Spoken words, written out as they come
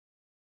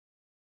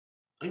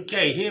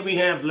Okay, here we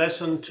have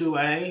lesson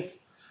 2A.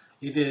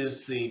 It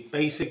is the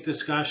basic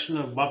discussion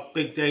of what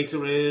big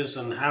data is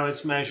and how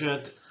it's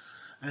measured.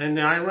 And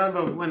I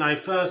remember when I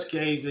first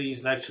gave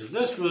these lectures,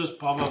 this was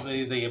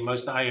probably the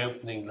most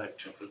eye-opening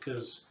lecture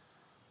because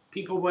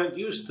people weren't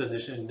used to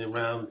this in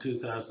around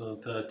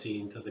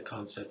 2013 to the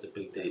concept of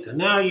big data.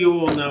 Now you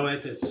all know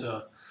it, it's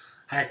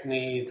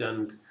hackneyed,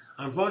 and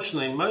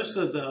unfortunately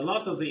a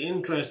lot of the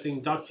interesting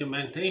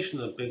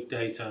documentation of big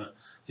data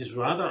is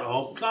rather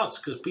old plots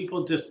because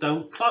people just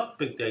don't plot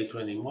big data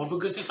anymore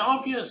because it's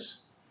obvious.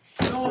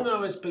 We all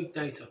know it's big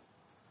data.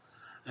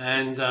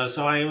 And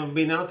so I have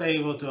been not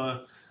able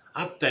to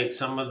update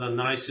some of the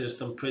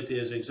nicest and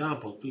prettiest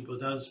examples. People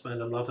don't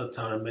spend a lot of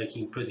time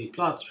making pretty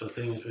plots for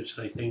things which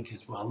they think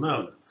is well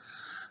known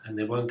and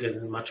they won't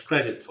get much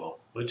credit for,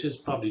 which is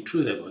probably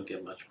true, they won't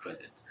get much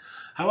credit.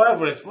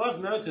 However, it's worth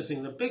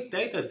noticing the big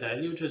data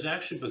deluge has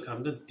actually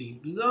become the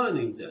deep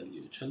learning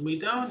deluge, and we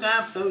don't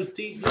have those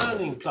deep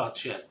learning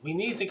plots yet. We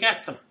need to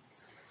get them.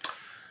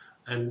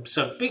 And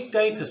so big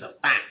data is a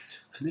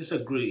fact, and it's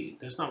agreed.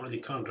 That's not really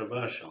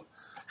controversial.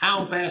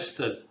 How best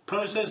to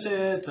process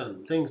it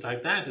and things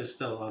like that is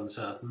still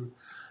uncertain.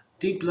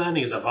 Deep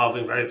learning is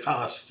evolving very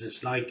fast.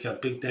 It's like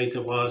big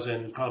data was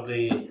in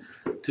probably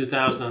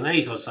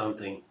 2008 or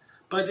something.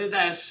 But it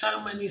has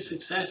so many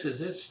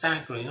successes. It's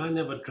staggering. I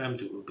never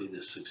dreamt it would be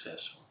this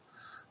successful.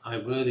 I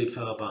really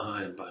fell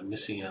behind by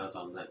missing out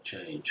on that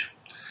change.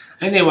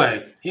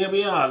 Anyway, here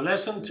we are.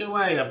 Lesson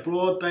 2A, a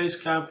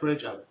broad-based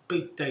coverage of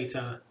big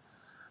data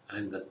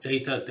and the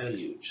data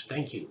deluge.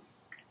 Thank you.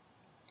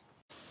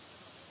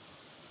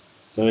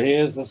 So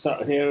here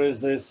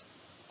is this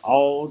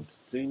old,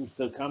 seems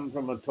to come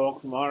from a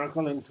talk from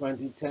Oracle in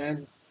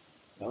 2010.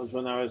 That was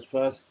when I was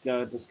first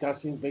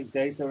discussing big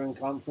data in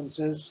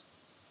conferences,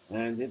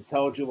 and it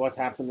told you what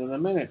happened in a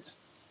minute.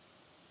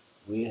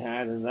 We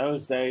had, in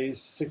those days,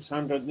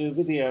 600 new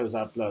videos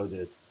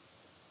uploaded,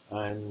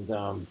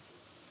 and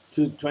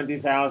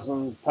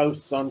 20,000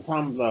 posts on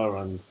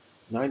Tumblr, and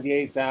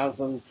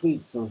 98,000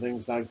 tweets and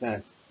things like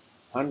that.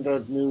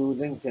 100 new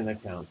LinkedIn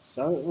accounts.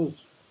 So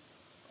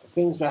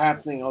things were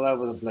happening all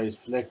over the place.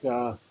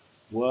 Flickr,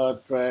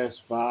 WordPress,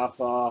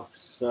 Firefox,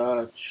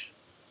 search,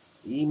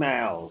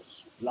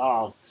 emails,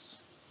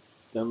 blogs,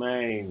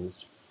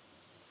 domains.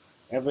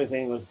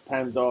 Everything was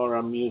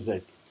Pandora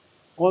music.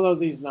 All of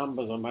these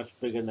numbers are much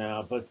bigger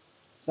now, but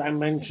as I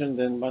mentioned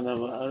in one of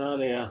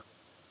earlier,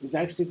 it's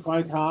actually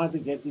quite hard to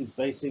get these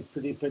basic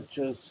pretty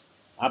pictures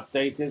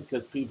updated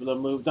because people have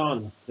moved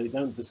on. They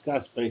don't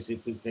discuss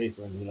basic big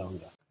data any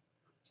longer.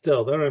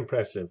 Still, they're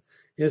impressive.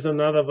 Here's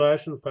another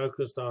version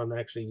focused on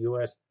actually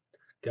US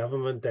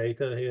government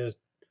data. Here's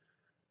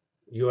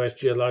US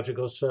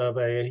Geological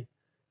Survey.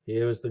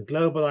 Here's the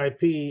global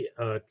IP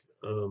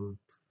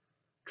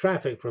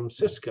traffic from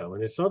Cisco.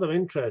 And it's sort of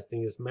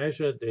interesting. It's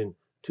measured in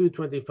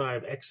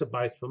 225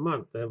 exabytes per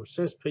month. It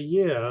says per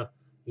year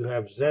you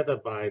have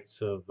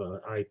zettabytes of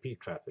IP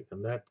traffic.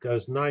 And that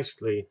goes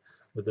nicely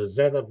with the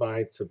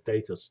zettabytes of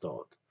data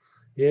stored.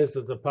 Here's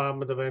the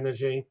Department of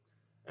Energy.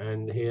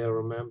 And here,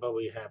 remember,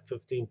 we have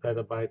 15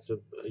 petabytes a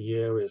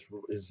year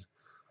is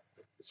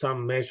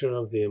some measure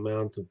of the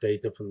amount of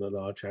data from the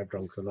Large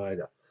Hadron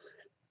Collider.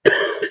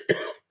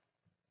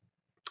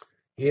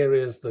 Here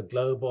is the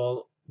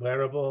global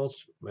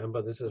wearables.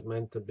 Remember, this is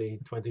meant to be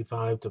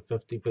 25 to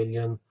 50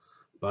 billion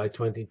by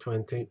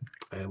 2020.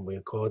 And we're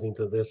according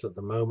to this at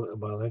the moment.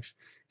 Well, actually,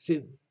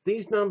 see,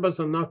 these numbers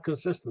are not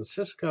consistent.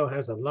 Cisco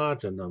has a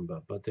larger number,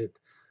 but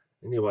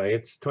anyway,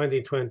 it's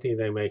 2020.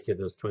 They make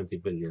it as 20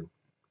 billion.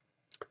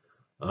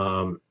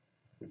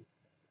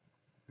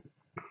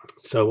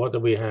 So what do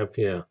we have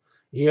here?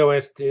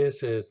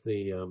 EOSDIS is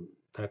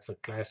that's a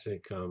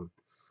classic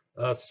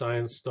Earth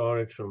science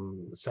storage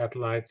from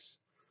satellites.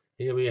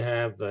 Here we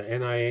have the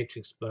NIH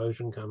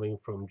explosion coming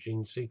from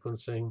gene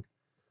sequencing.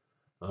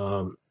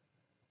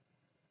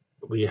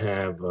 We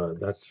have,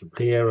 that's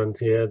here and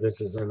here.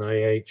 This is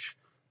NIH,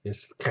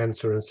 this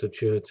Cancer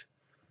Institute.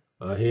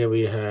 Here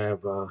we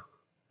have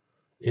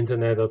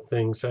Internet of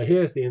Things. So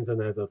here's the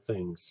Internet of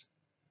Things.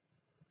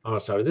 Oh,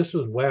 sorry, this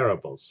was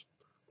wearables,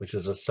 which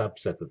is a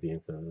subset of the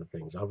Internet of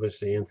Things.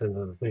 Obviously,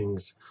 Internet of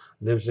Things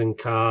lives in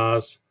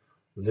cars,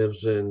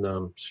 lives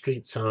in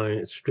street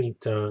signs,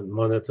 street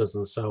monitors,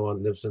 and so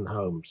on, lives in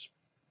homes.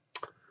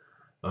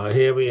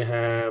 Here we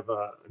have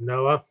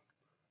NOAA,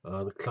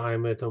 the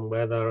climate and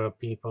weather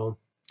people.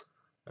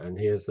 And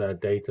here's that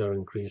data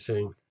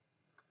increasing.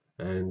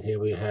 And here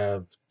we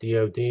have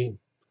DOD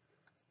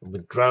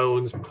with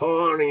drones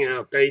pouring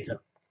out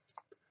data.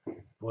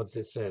 What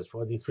it says,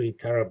 43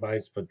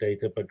 terabytes per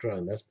data per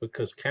drone. That's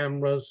because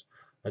cameras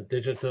are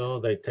digital.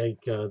 They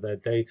take their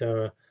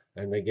data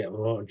and they get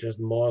more. Just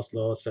Moore's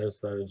law says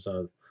those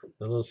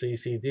little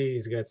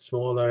CCDs get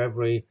smaller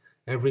every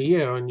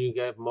year, and you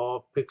get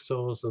more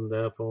pixels and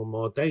therefore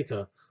more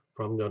data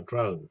from your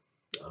drone.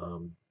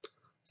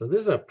 So this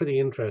is a pretty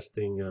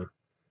interesting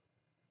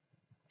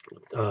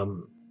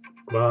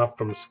graph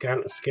from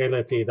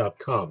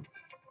Scality.com.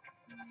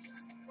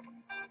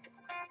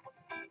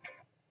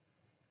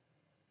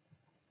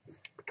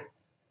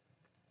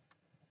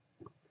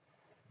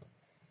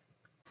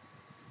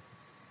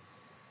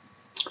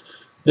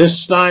 This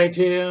slide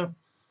here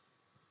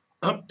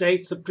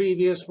updates the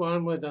previous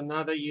one with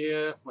another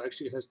year. Well,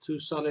 actually, it has 2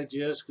 solid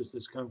years because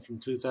this comes from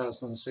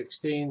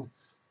 2016,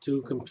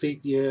 2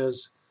 complete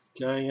years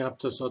going up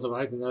to sort of,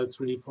 I don't know,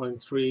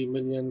 3.3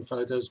 million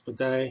photos per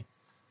day.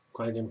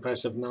 Quite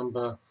impressive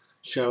number,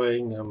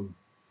 showing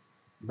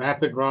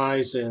rapid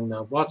rise in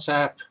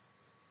WhatsApp,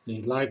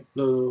 the light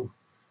blue.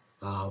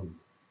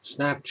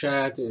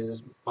 Snapchat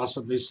is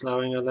possibly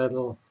slowing a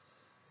little.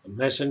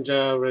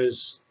 Messenger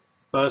is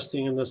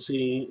bursting in the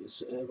scene,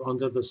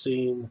 onto the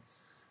scene.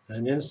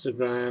 And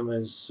Instagram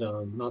is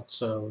not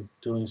so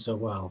doing so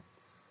well.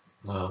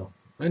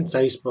 And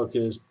Facebook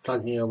is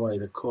plugging away,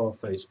 the core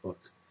Facebook.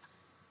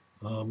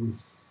 Of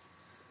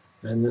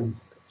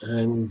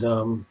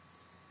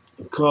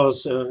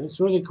course, it's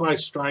really quite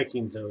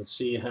striking to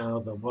see how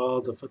the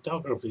world of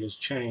photography has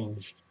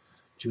changed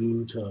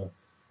due to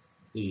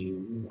the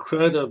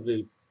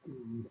incredibly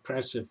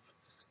impressive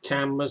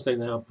cameras they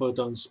now put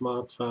on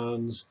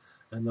smartphones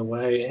and the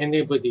way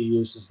anybody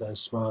uses their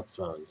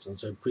smartphones. And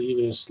so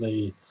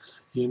previously,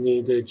 you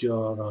needed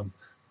your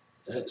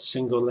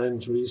single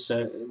lens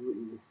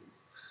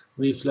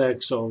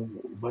reflex or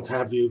what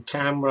have you.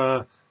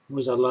 Camera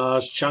was a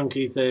large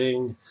chunky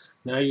thing.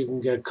 Now you can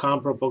get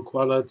comparable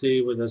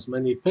quality with as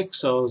many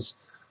pixels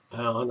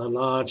on a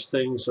large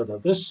thing sort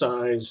of this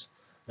size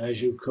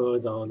as you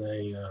could on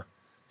a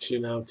you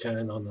now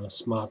can on a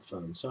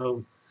smartphone.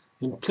 So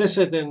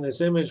implicit in this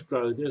image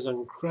growth is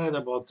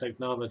incredible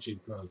technology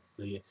growth.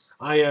 The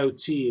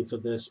IoT for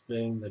this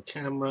being the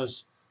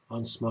cameras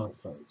on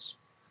smartphones.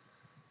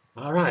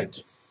 All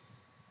right.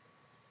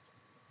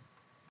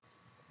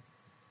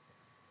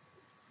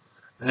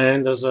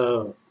 And as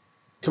a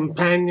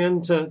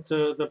companion to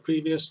the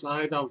previous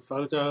slide on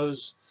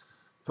photos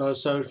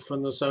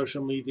from the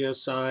social media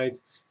side,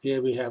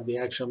 here we have the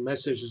actual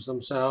messages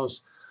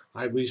themselves.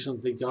 I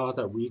recently got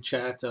a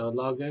WeChat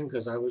login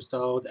because I was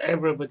told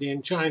everybody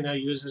in China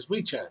uses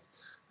WeChat.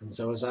 And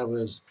so as I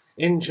was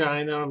in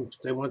China,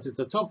 they wanted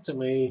to talk to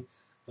me.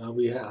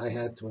 I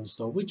had to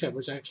install WeChat,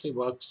 which actually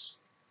works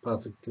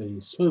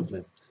perfectly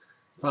smoothly.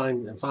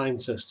 Fine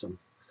system.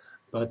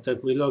 But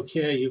if we look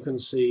here, you can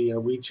see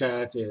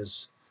WeChat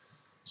is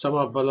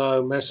somewhat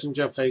below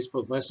Messenger.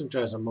 Facebook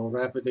Messenger has a more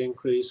rapid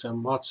increase,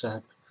 and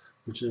WhatsApp,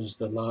 which is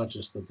the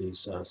largest of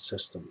these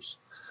systems.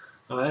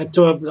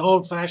 To an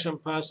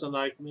old-fashioned person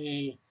like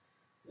me,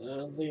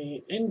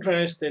 the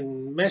interest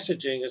in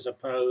messaging as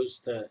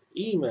opposed to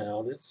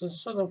email, it's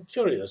sort of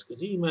curious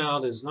because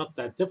email is not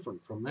that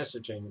different from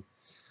messaging,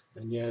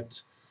 and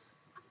yet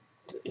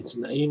it's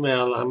an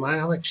email.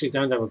 I actually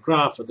don't have a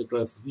graph of the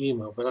growth of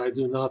email, but I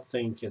do not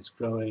think it's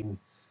growing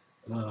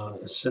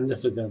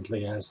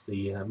significantly as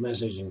the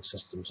messaging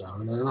systems are.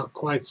 And I'm not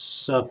quite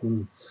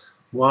certain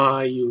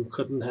why you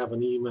couldn't have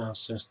an email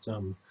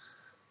system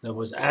that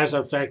was as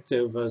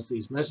effective as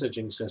these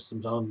messaging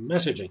systems on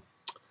messaging.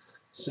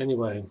 So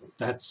anyway,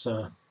 that's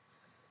a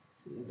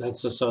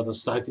sort of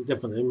slightly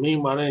different. And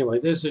meanwhile, anyway,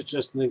 this is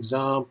just an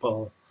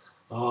example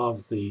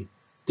of the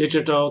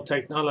digital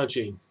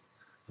technology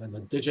and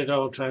the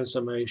digital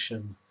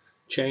transformation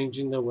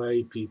changing the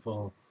way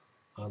people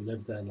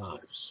live their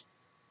lives.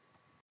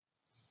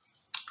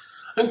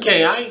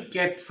 Okay, I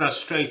get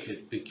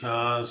frustrated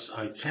because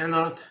I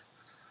cannot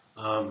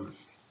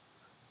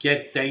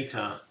get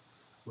data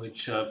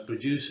which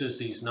produces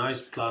these nice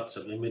plots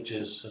of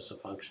images as a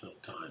function of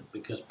time,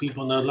 because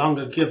people no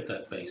longer give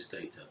that base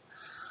data.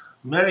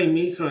 Mary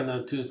Meeker in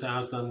her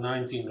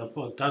 2019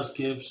 report does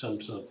give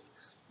some sort of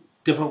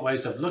different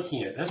ways of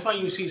looking at it. That's why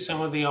you see some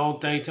of the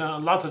old data, a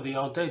lot of the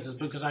old data is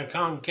because I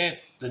can't get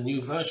the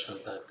new version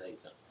of that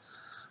data.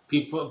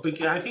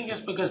 I think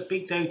it's because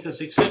big data is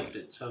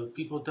accepted, so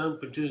people don't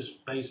produce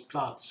base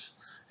plots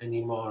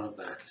anymore of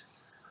that.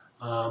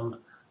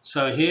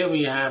 So here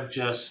we have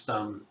just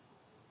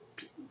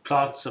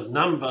plots of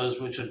numbers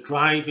which are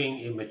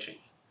driving imaging.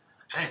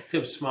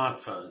 Active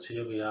smartphones,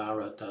 here we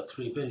are at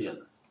 3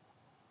 billion.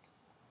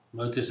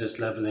 Notice it's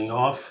leveling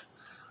off.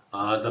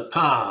 The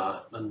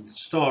power and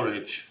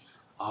storage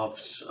of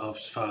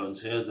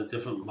phones, here the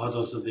different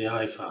models of the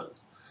iPhone,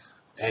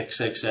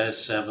 XXS,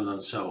 7,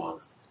 and so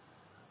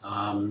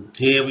on.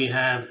 Here we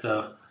have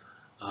the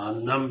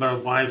number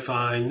of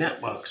Wi-Fi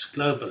networks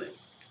globally,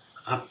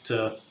 up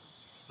to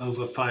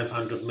over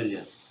 500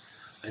 million.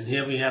 And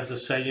here we have the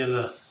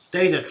cellular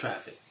data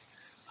traffic,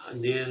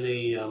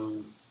 nearly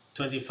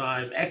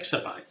 25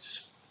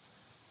 exabytes.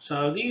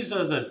 So these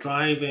are the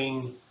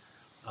driving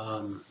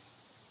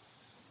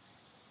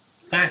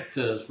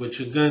factors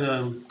which are going to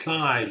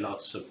imply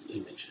lots of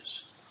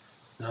images.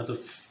 Now,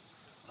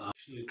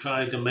 you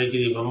try to make it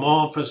even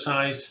more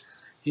precise.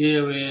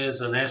 Here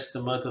is an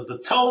estimate of the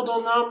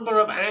total number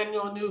of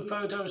annual new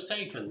photos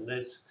taken.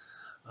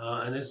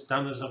 And it's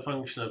done as a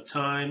function of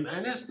time,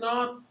 and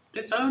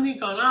it's only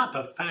gone up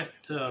a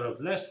factor of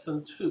less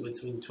than 2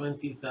 between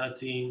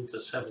 2013 to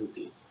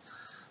 17.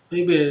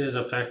 Maybe it is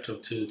a factor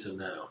of 2 to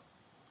now.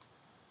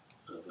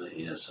 Over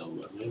here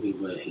somewhere. Maybe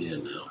we're here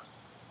now.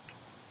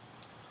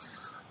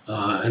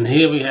 And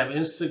here we have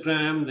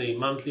Instagram, the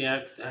monthly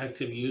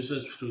active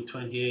users through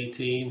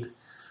 2018,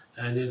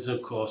 and is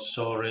of course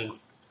soaring,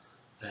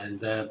 and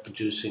they're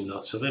producing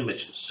lots of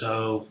images.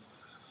 So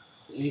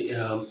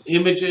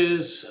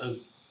images, I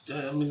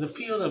mean, the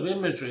field of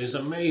imagery is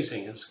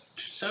amazing. It's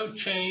so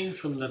changed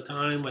from the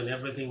time when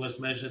everything was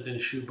measured in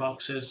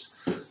shoeboxes.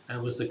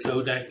 That was the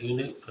Kodak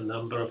unit for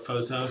number of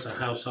photos a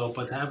household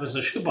would have as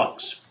a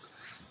shoebox.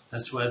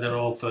 That's where their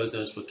old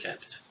photos were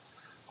kept.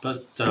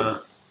 But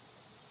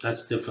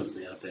that's different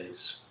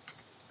nowadays.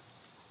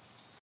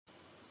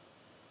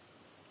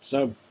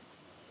 So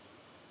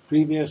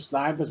previous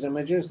slide was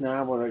images,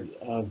 now we're at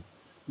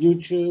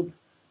YouTube.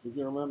 If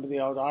you remember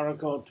the old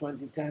Oracle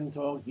 2010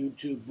 talk,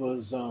 YouTube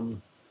was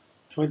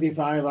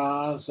 25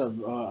 hours of,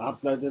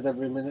 uploaded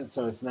every minute,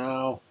 so it's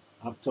now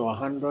up to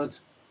 100.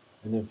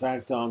 And in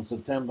fact, on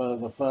September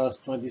the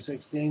 1st,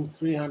 2016,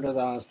 300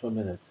 hours per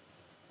minute.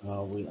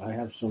 I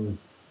have some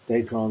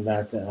data on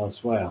that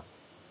elsewhere.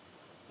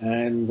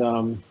 And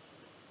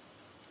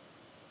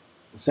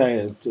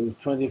say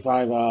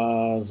 25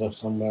 hours or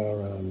somewhere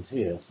around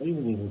here. So you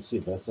can even see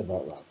that's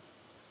about right.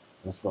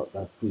 That's what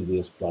that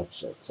previous plot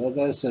showed. So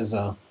this is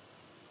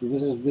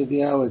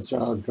video. It's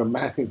a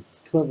dramatic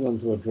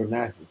equivalent to a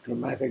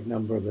dramatic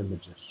number of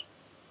images.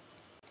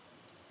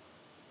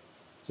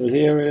 So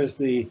here is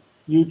the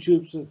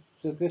YouTube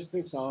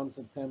statistics on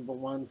September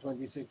 1,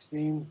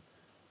 2016.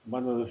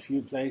 One of the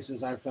few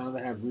places I found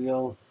that have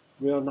real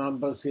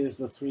numbers. Here's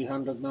the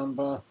 300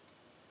 number.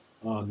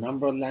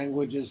 Number of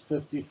languages,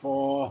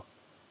 54.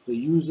 The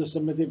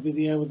user-submitted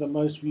video with the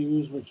most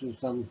views, which is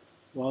some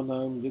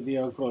well-known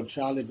video called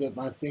Charlie Bit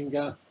My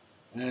Finger,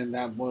 and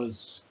that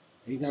was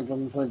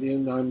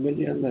 829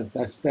 million at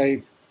that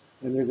state,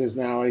 and it is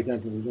now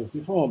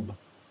 854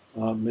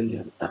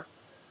 million.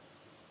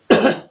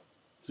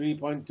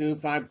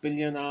 3.25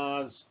 billion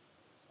hours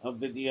of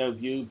video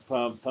view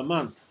per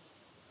month.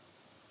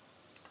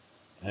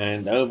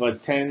 And over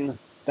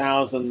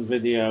 10,000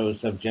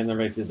 videos have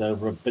generated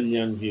over 1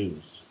 billion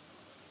views.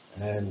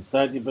 And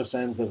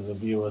 30% of the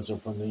viewers are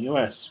from the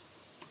US.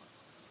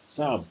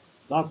 So,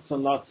 lots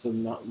and lots of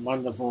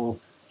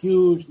wonderful,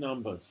 huge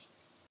numbers.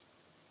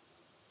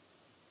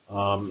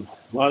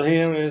 Well,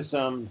 here is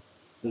the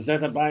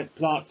zettabyte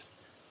plot.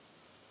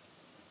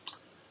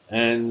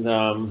 And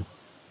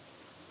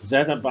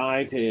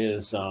zettabyte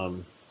is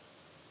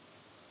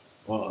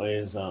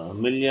a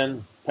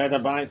million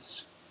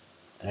petabytes,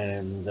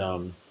 and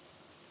the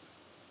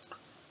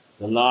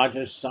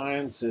largest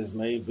science is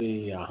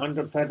maybe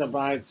 100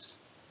 petabytes,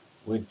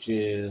 which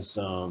is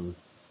of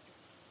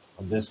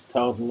this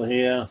total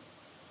here.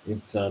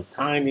 It's a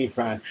tiny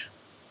fraction.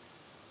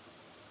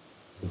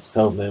 It's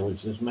totally,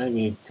 which is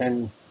maybe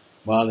 10.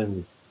 Well,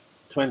 in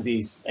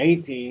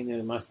 2018,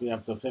 it must be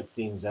up to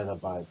 15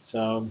 zettabytes.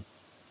 So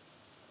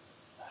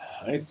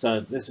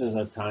this is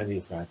a tiny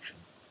fraction.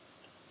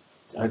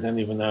 I don't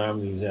even know how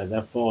many zeros. There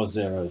are 4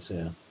 zeros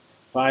here.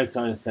 5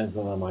 times 10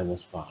 to the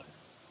minus 5.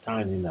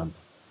 Tiny number.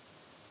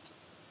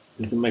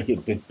 We can make it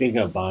a bit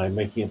bigger by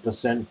making it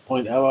percent,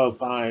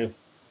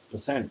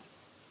 0.005%.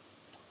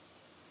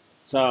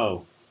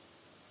 So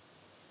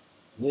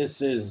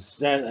this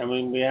is I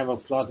mean, we have a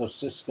plot of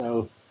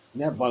Cisco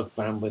network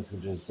bandwidth,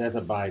 which is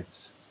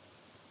zettabytes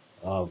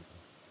of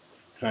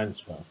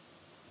transfer.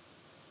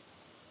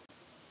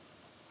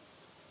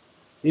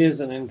 Here's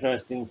an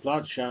interesting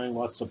plot showing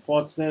what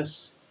supports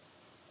this.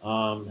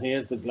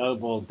 Here's the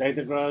global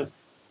data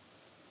growth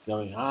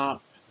going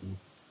up in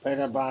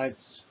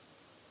petabytes.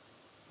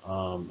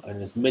 And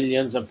there's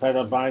millions of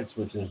petabytes,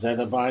 which is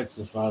zettabytes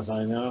as far as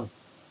I know.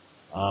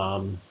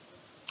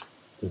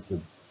 Because the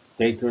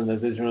data in the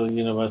digital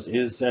universe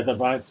is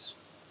zettabytes.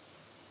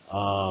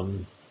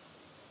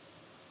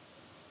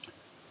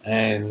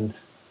 And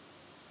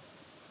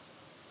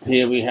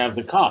here we have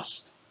the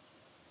cost.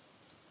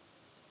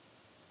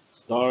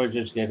 Storage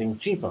is getting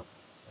cheaper,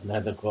 and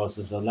that, of course,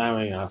 is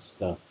allowing us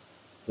to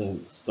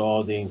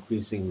store the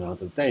increasing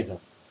amount of data.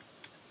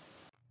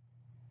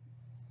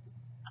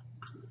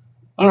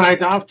 All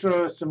right,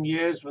 after some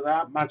years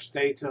without much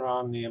data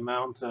on the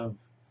amount of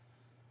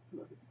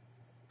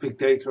big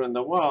data in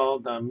the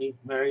world,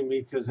 Mary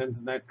Meeker's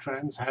Internet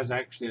Trends has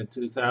actually a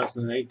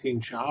 2018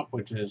 chart,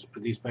 which is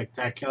pretty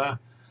spectacular.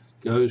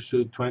 Goes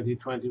through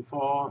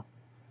 2024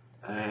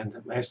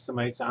 and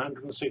estimates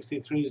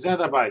 163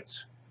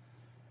 zettabytes.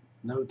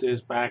 Notice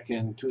back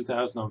in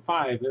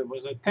 2005, it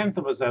was 1/10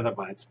 of a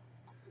zettabyte.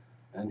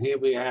 And here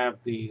we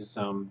have these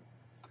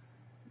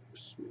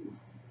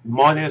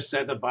modest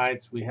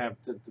zettabytes we have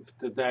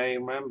today.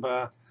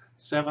 Remember,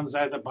 7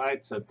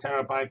 zettabytes, a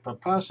terabyte per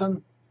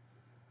person.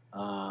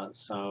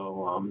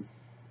 So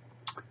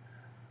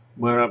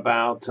we're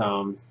about,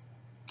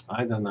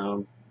 I don't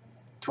know,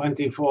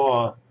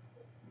 24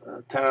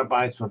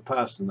 terabytes per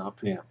person up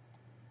here.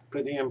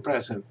 Pretty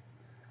impressive.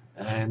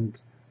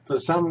 And for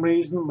some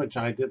reason, which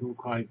I didn't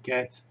quite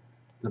get,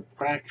 the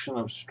fraction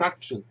of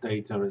structured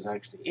data is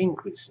actually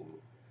increasing.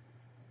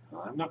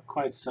 I'm not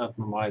quite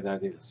certain why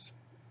that is.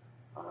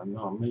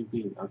 No,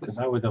 maybe because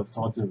I would have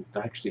thought it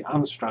actually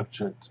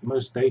unstructured.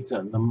 Most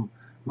data, the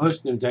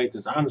Most new data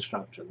is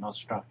unstructured, not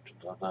structured,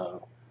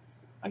 although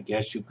I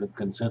guess you could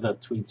consider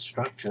tweets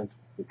structured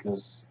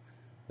because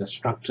they're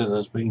structured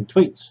as being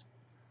tweets.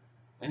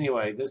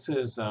 Anyway, this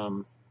is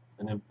an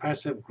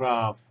impressive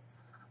graph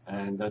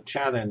and a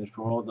challenge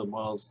for all the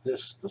world's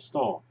disk to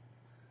store.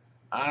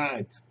 All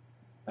right,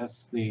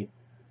 that's the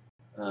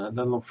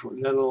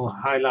little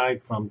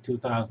highlight from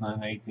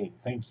 2018.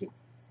 Thank you.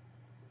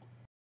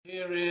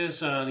 Here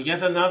is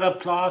yet another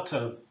plot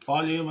of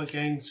volume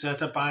against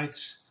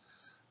zettabytes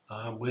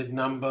with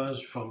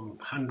numbers from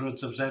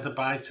hundreds of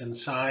zettabytes in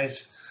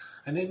size.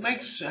 And it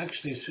makes,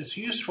 actually, it's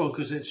useful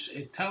because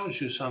it tells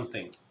you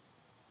something.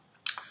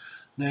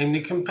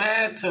 Namely,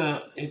 compared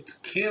to it,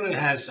 here it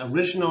has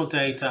original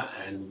data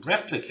and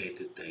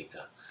replicated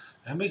data.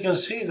 And we can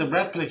see the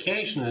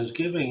replication is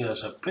giving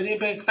us a pretty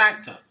big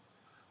factor,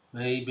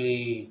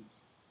 maybe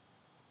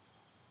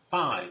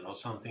 5 or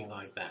something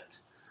like that.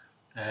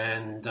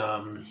 And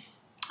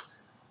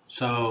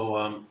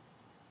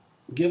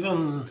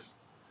given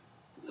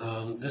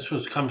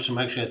this comes from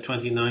actually a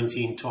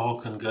 2019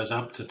 talk and goes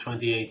up to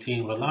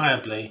 2018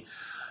 reliably.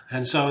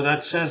 And so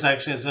that says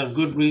actually it's a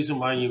good reason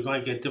why you're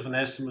going to get different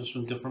estimates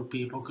from different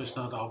people, because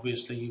not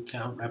obviously you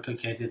count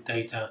replicated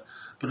data,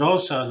 but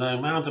also the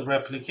amount of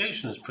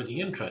replication is pretty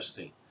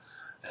interesting.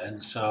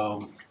 And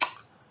so,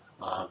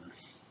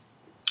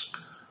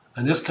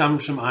 and this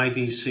comes from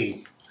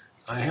IDC.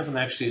 I haven't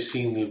actually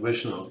seen the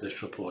original of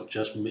this report,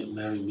 just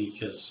Mary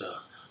Meeker's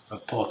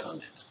report on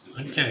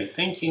it. Okay,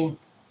 thank you.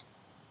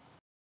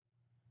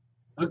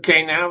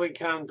 Okay, now we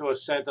come to a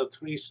set of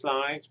 3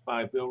 slides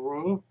by Bill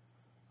Rue,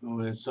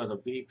 who is sort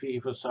of VP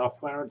for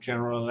software at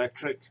General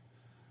Electric.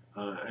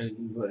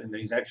 And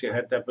he's actually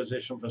had that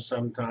position for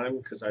some time,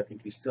 because I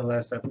think he still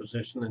has that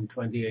position in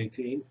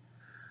 2018.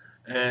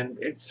 And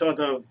it's sort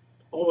of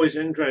always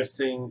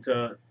interesting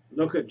to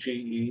look at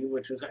GE,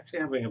 which is actually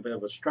having a bit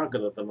of a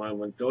struggle at the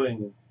moment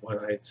doing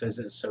what it says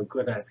it's so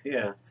good at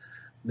here.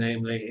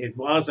 Namely, it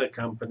was a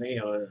company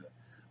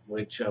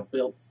which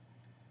built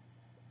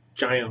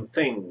giant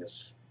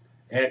things,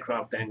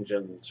 aircraft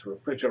engines,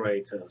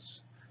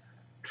 refrigerators,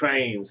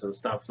 trains, and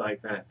stuff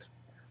like that.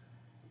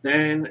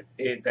 Then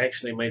it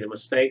actually made a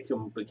mistake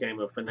and became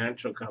a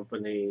financial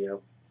company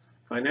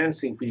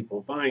financing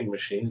people buying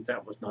machines.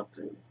 That was not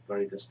a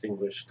very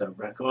distinguished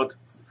record.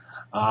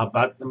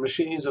 But the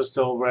machines are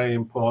still very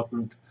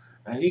important.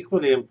 And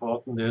equally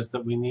important is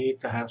that we need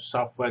to have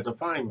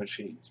software-defined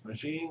machines.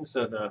 Machines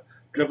that are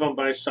driven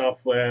by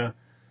software,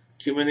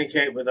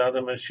 communicate with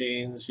other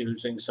machines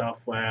using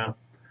software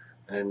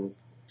and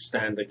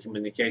standard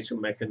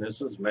communication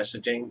mechanisms,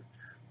 messaging,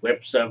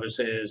 web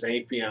services,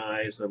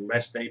 APIs, and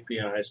REST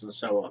APIs, and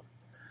so on.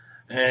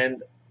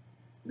 And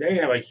they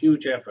have a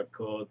huge effort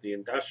called the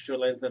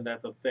Industrial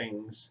Internet of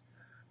Things,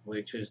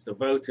 which is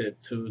devoted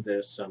to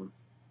this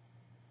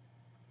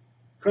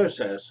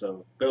process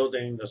of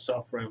building the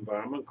software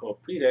environment called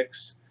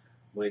PDX,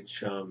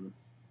 which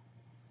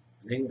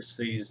links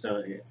these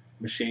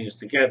machines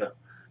together.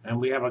 And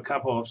we have a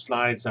couple of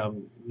slides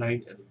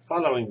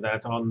following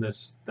that on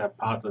that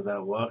part of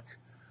their work.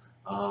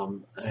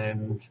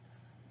 And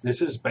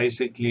this is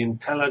basically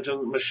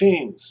intelligent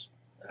machines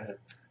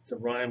to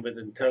rhyme with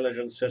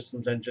intelligent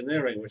systems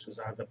engineering, which is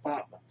our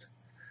department.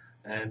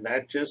 And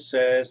that just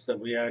says that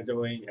we are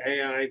doing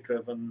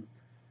AI-driven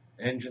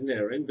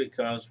engineering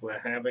because we're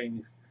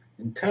having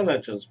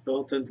intelligence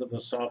built into the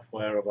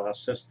software of our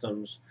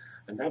systems,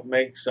 and that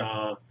makes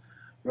our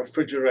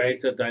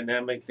refrigerator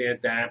dynamically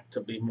adapt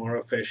to be more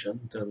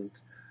efficient, and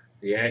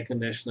the air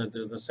conditioner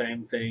do the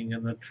same thing,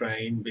 and the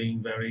train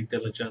being very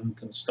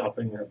diligent and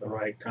stopping at the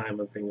right time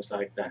and things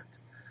like that.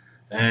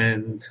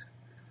 And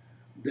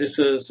this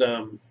is,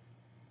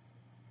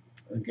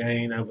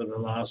 again, over the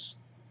last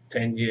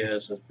 10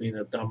 years has been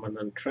a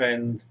dominant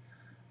trend,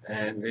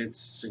 and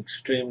it's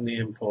extremely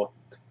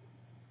important.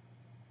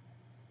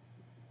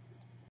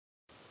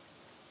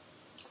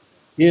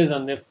 Here's a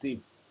nifty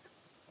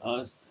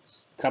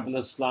couple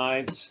of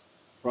slides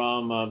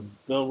from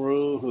Bill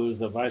Rue, who's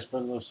the Vice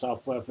President of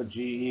Software for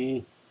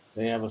GE.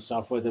 They have a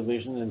software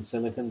division in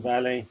Silicon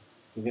Valley. I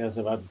think there's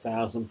about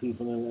 1,000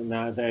 people in it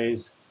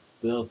nowadays.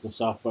 Builds the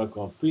software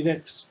called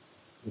PDX,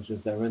 which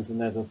is their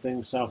Internet of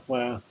Things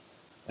software.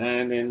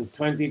 And in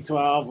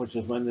 2012, which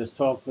is when this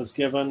talk was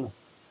given,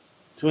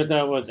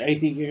 Twitter was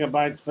 80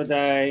 gigabytes per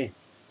day,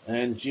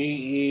 and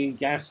GE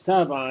gas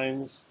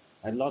turbines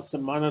had lots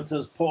of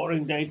monitors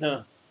pouring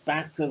data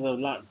back to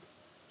the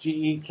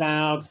GE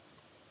cloud,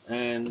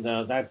 and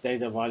that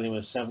data volume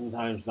is 7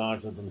 times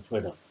larger than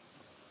Twitter.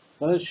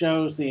 So this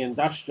shows the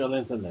industrial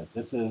internet.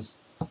 This is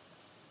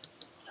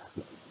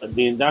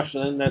the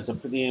industrial internet is a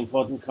pretty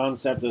important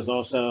concept. There's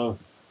also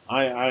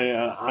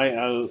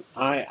IIoT,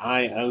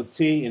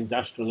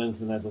 Industrial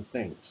Internet of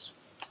Things,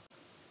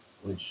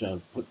 which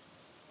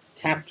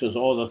captures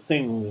all the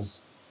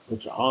things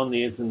which are on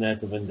the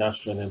internet of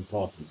industrial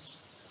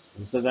importance.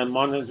 And so they're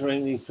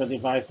monitoring these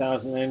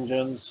 25,000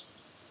 engines,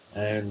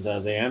 and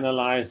they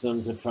analyze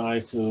them to try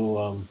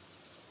to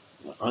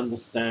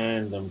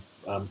understand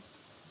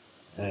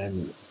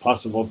and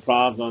possible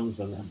problems,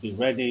 and be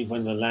ready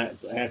when the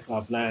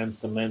aircraft lands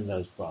to mend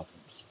those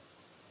problems.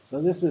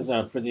 So this is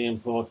pretty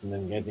important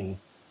in getting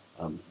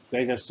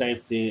greater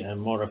safety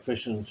and more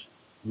efficient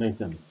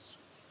maintenance.